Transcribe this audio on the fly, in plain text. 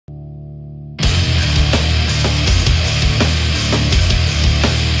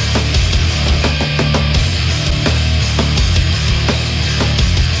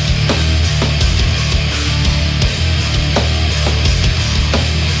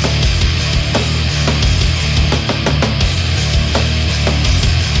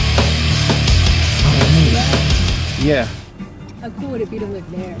Yeah. How cool would it be to live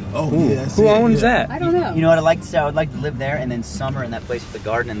there? Oh, yeah. Who owns that? I don't know. You know what I'd like to say? I would like to live there and then summer in that place with the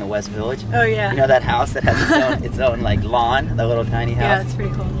garden in the West Village. Oh yeah. You know that house that has its own like lawn, that little tiny house? Yeah, it's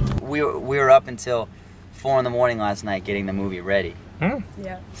pretty cool. We were up until 4 in the morning last night getting the movie ready.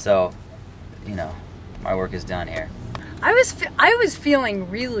 Yeah. So, you know, my work is done here. I was feeling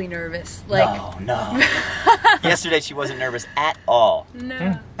really nervous. Like No. Yesterday she wasn't nervous at all.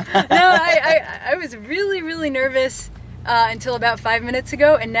 No. I was really nervous until about 5 minutes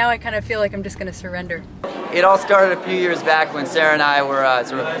ago, and now I kind of feel like I'm just going to surrender. It all started a few years back when Sarah and I were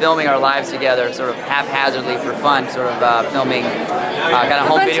sort of filming our lives together, sort of haphazardly for fun, sort of filming kind of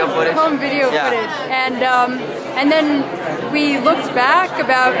home video footage. Home video footage, and then we looked back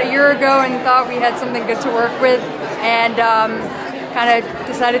about a year ago and thought we had something good to work with, and kind of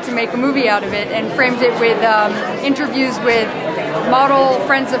decided to make a movie out of it and framed it with interviews with model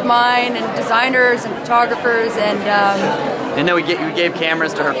friends of mine and designers and photographers, and then we gave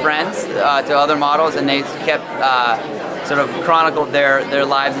cameras to her friends, to other models, and they kept sort of chronicled their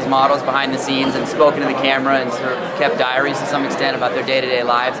lives as models behind the scenes and spoken to the camera and sort of kept diaries to some extent about their day-to-day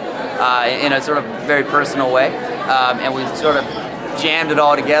lives in a sort of very personal way, and we sort of jammed it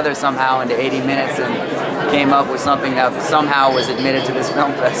all together somehow into 80 minutes and came up with something that somehow was admitted to this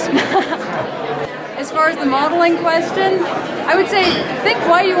film festival. As far as the modeling question, I would say think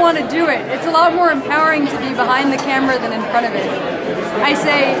why you want to do it. It's a lot more empowering to be behind the camera than in front of it. I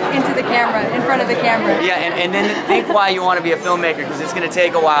say into the camera, in front of the camera. Yeah, and then think why you want to be a filmmaker, because it's going to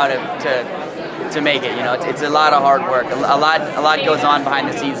take a while to make it. You know, it's a lot of hard work. A lot goes on behind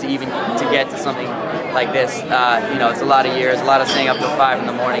the scenes to get to something like this. You know, it's a lot of years, a lot of staying up till 5 in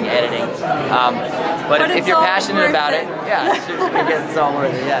the morning editing. But if you're passionate about it, yeah, I guess it's all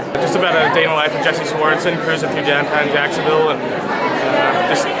worth it, yeah. Just about a day in the life of Jesse Swanson, cruising through downtown Jacksonville and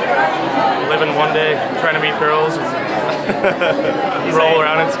just living one day, trying to meet girls and roll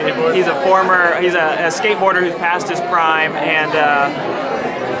around and skateboard. He's a skateboarder who's past his prime, and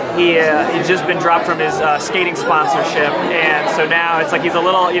he's just been dropped from his skating sponsorship, and so now it's like he's a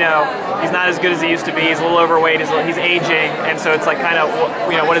little, you know, he's not as good as he used to be. He's a little overweight. He's aging, and so it's like kind of,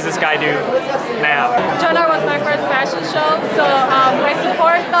 you know, what does this guy do now? Jonah was my first fashion show, so I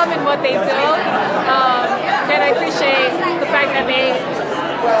support them in what they do, and I appreciate the fact that they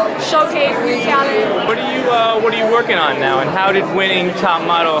showcase new talent. What are you working on now, and how did winning top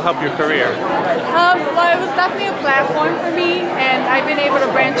model help your career? Well, it was definitely a platform for me, and I've been able to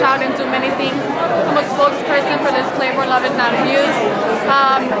branch out and do many things. I'm a spokesperson for this Playboy Love Is Not Abuse.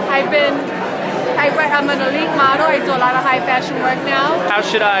 I'm an elite model. I do a lot of high fashion work now. How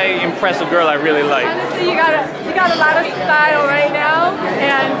should I impress a girl I really like? Honestly, you got a lot of style right now,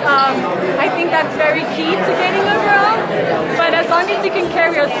 and I think that's very key to getting a girl. But as long as you can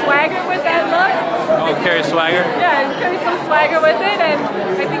carry a swagger with that look. Oh, carry swagger? Yeah, carry some swagger with it, and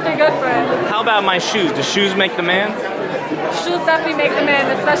I think you're good for it. How about my shoes? Do shoes make the man? Shoes definitely make the man,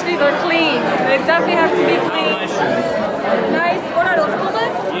 especially they're clean. They definitely have to be clean. Nice. What are those,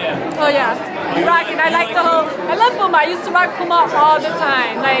 Pumas? Yeah. Oh yeah. Rocking. I love Puma. I used to rock Puma all the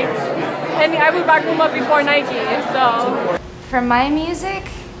time. And I would rock Puma before Nike, so. For my music,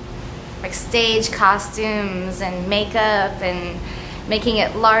 like stage costumes and makeup and making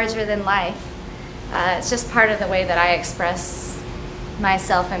it larger than life, it's just part of the way that I express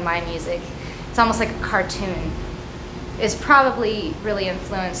myself in my music. It's almost like a cartoon. It's probably really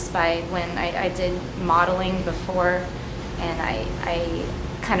influenced by when I did modeling before, and I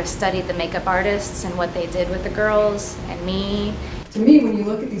kind of studied the makeup artists and what they did with the girls and me. To me, when you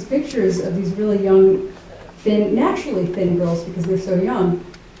look at these pictures of these really young, thin, naturally thin girls because they're so young,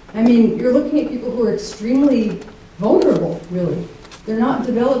 I mean, you're looking at people who are extremely vulnerable, really. They're not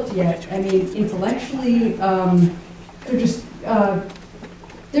developed yet. I mean, intellectually, they're just,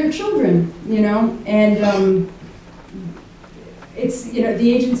 they're children, you know, and it's, you know,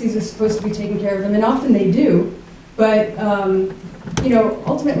 the agencies are supposed to be taking care of them, and often they do, but, you know,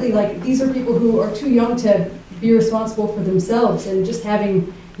 ultimately, like, these are people who are too young to be responsible for themselves, and just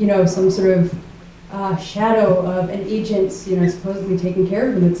having, you know, some sort of shadow of an agent, you know, supposedly taking care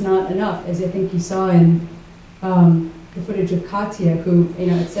of them, it's not enough, as I think you saw in the footage of Katya, who, you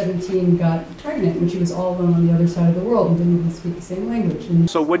know, at 17 got pregnant when she was all alone on the other side of the world and didn't even speak the same language. And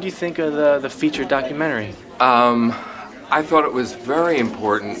so what do you think of the feature documentary? I thought it was very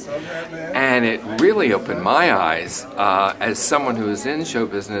important, and it really opened my eyes as someone who is in show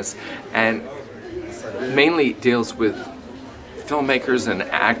business and mainly deals with filmmakers and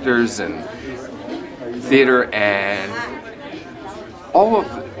actors and theater, and all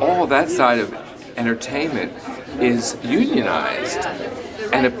of that side of entertainment is unionized,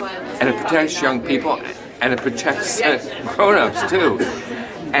 and it protects young people and it protects grown-ups too.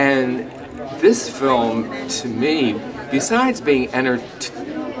 And this film, to me, besides being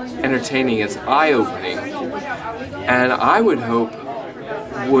entertaining, it's eye-opening, and I would hope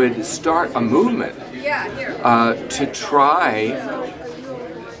would start a movement to try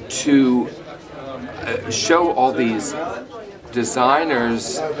to show all these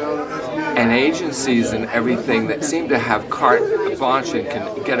designers and agencies and everything that seem to have carte blanche and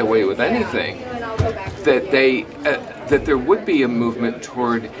can get away with anything, that there would be a movement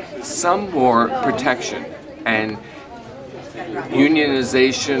toward some more protection and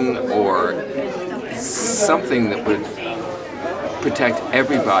unionization or something that would protect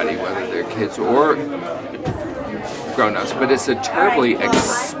everybody, whether they're kids or grown-ups. But it's a terribly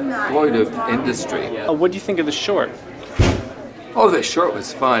exploitive industry. What do you think of the short? Oh, the short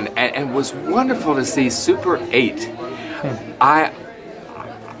was fun, and was wonderful to see Super 8.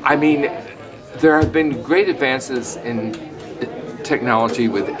 I mean, there have been great advances in technology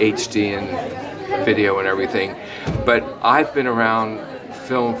with HD and video and everything, but I've been around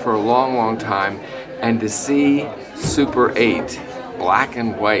film for a long, long time, and to see Super 8, black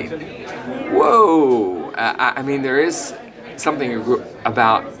and white, whoa! I mean, there is something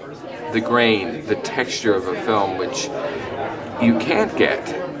about the grain, the texture of a film, which you can't get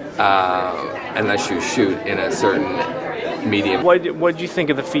unless you shoot in a certain medium. What did you think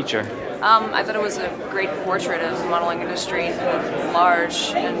of the feature? I thought it was a great portrait of the modeling industry at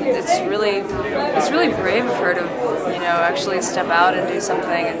large, and it's really brave of her to, actually step out and do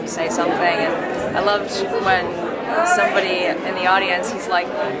something and say something. And I loved when somebody in the audience, he's like,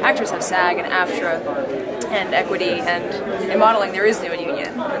 actors have SAG and AFTRA and equity, and in modeling there is no union.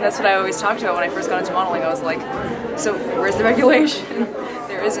 And that's what I always talked about when I first got into modeling. I was like, so where's the regulation?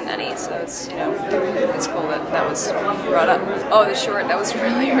 There isn't any, so it's it's cool that was brought up. Oh, the short, that was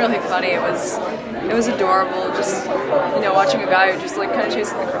really, really funny. It was adorable, just watching a guy who just like kind of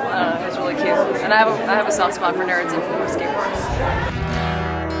chases the girl. I don't know, it was really cute. And I have a soft spot for nerds and skateboards.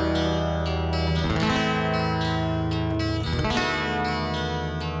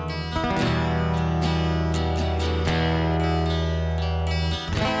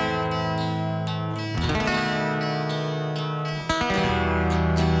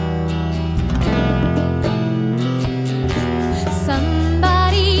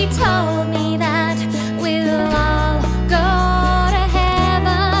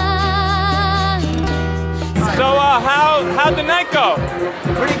 How'd the night go?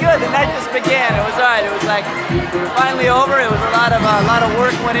 Pretty good. The night just began. It was alright. It was like finally over. It was a lot of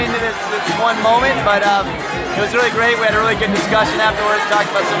work went into this one moment, but it was really great. We had a really good discussion afterwards, talked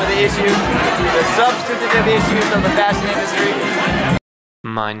about some of the issues, the substantive issues of the fashion industry.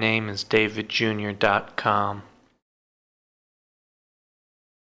 My name is davidjr.com.